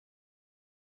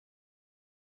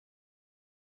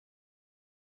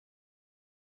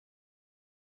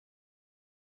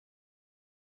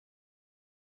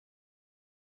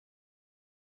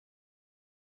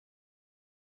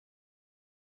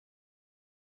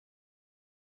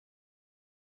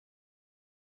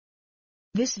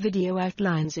This video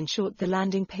outlines in short the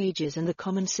landing pages and the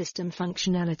common system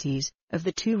functionalities of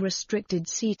the two restricted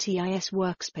CTIS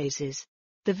workspaces.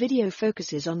 The video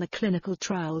focuses on the Clinical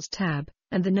Trials tab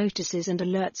and the Notices and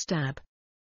Alerts tab.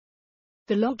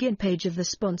 The login page of the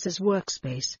Sponsors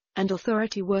workspace and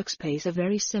Authority workspace are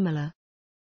very similar.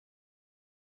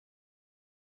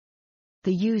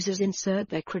 The users insert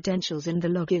their credentials in the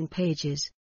login pages.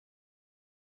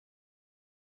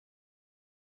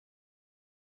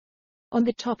 On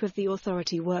the top of the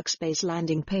Authority workspace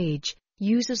landing page,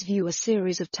 users view a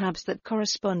series of tabs that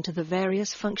correspond to the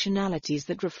various functionalities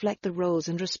that reflect the roles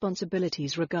and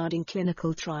responsibilities regarding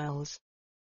clinical trials.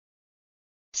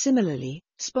 Similarly,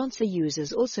 sponsor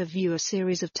users also view a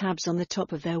series of tabs on the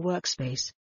top of their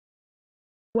workspace.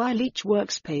 While each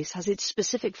workspace has its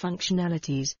specific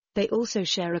functionalities, they also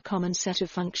share a common set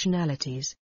of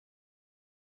functionalities.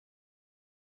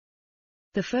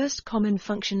 The first common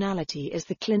functionality is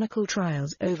the Clinical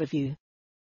Trials Overview.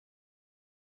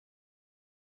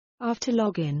 After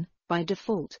login, by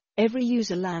default, every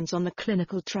user lands on the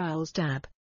Clinical Trials tab.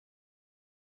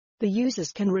 The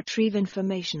users can retrieve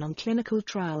information on clinical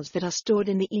trials that are stored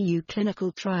in the EU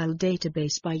Clinical Trial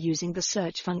Database by using the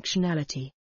search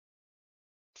functionality.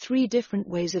 3 different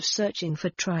ways of searching for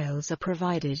trials are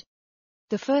provided.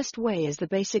 The first way is the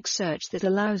basic search that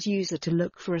allows user to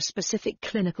look for a specific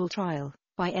clinical trial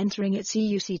by entering its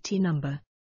EUCT number.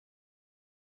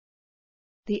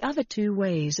 The other 2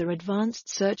 ways are advanced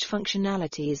search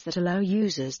functionalities that allow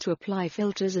users to apply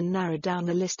filters and narrow down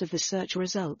the list of the search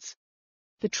results.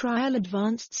 The Trial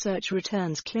Advanced Search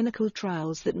returns clinical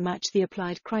trials that match the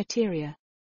applied criteria.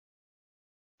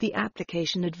 The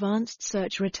Application Advanced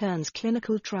Search returns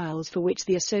clinical trials for which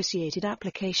the associated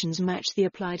applications match the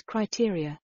applied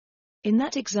criteria. In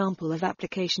that example of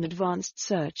Application Advanced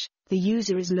Search, the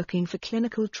user is looking for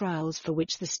clinical trials for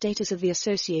which the status of the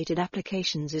associated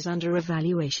applications is under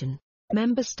evaluation.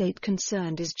 Member state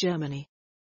concerned is Germany,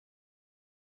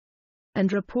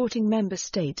 and reporting member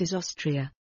state is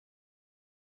Austria.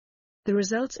 The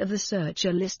results of the search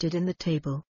are listed in the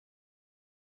table.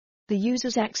 The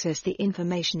users access the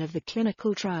information of the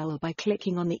clinical trial by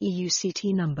clicking on the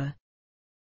EUCT number.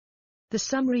 The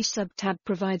Summary subtab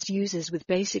provides users with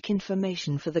basic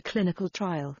information for the clinical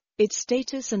trial, its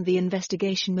status and the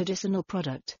investigation medicinal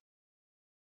product.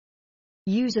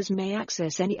 Users may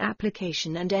access any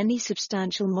application and any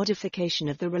substantial modification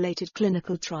of the related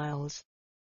clinical trials.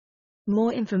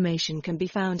 More information can be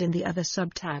found in the other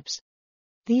subtabs.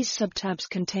 These subtabs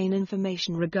contain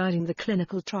information regarding the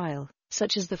clinical trial,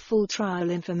 such as the full trial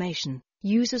information,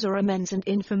 users or amends and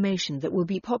information that will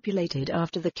be populated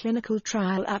after the clinical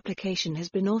trial application has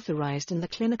been authorized and the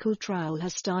clinical trial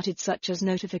has started, such as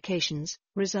notifications,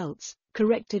 results,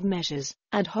 corrective measures,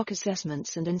 ad hoc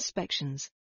assessments and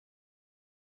inspections.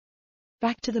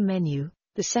 Back to the menu,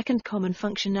 the second common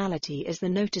functionality is the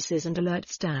Notices and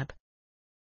Alerts tab.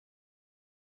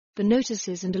 The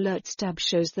Notices and Alerts tab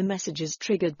shows the messages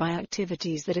triggered by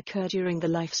activities that occur during the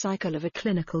life cycle of a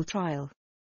clinical trial.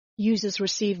 Users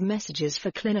receive messages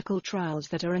for clinical trials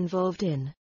that are involved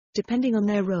in. Depending on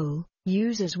their role,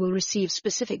 users will receive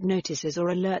specific notices or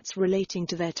alerts relating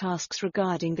to their tasks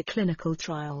regarding the clinical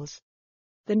trials.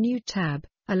 The New tab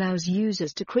allows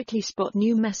users to quickly spot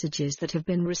new messages that have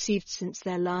been received since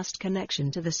their last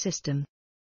connection to the system.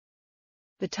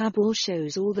 The tab all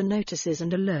shows all the notices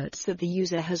and alerts that the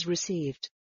user has received.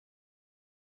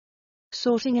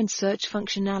 Sorting and search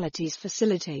functionalities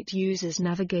facilitate users'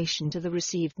 navigation to the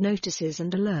received notices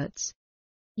and alerts.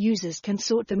 Users can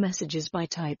sort the messages by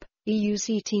type,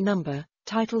 EUCT number,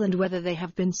 title and whether they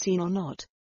have been seen or not.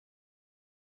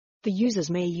 The users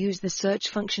may use the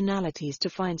search functionalities to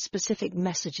find specific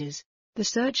messages. The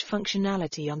search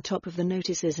functionality on top of the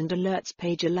Notices and Alerts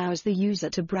page allows the user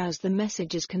to browse the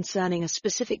messages concerning a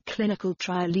specific clinical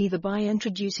trial either by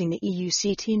introducing the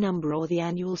EUCT number or the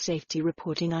Annual Safety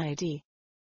Reporting ID.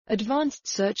 Advanced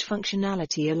search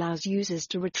functionality allows users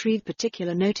to retrieve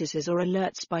particular notices or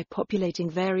alerts by populating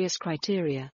various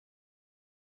criteria.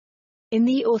 In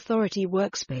the Authority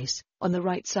workspace, on the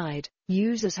right side,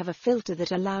 users have a filter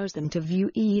that allows them to view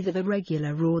either the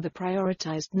regular or the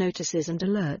prioritized notices and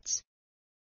alerts.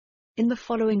 In the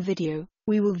following video,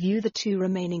 we will view the 2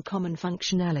 remaining common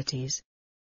functionalities.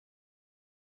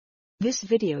 This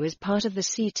video is part of the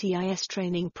CTIS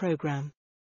training program.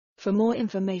 For more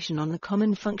information on the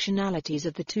common functionalities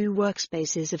of the 2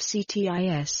 workspaces of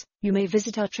CTIS, you may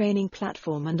visit our training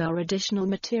platform and our additional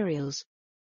materials.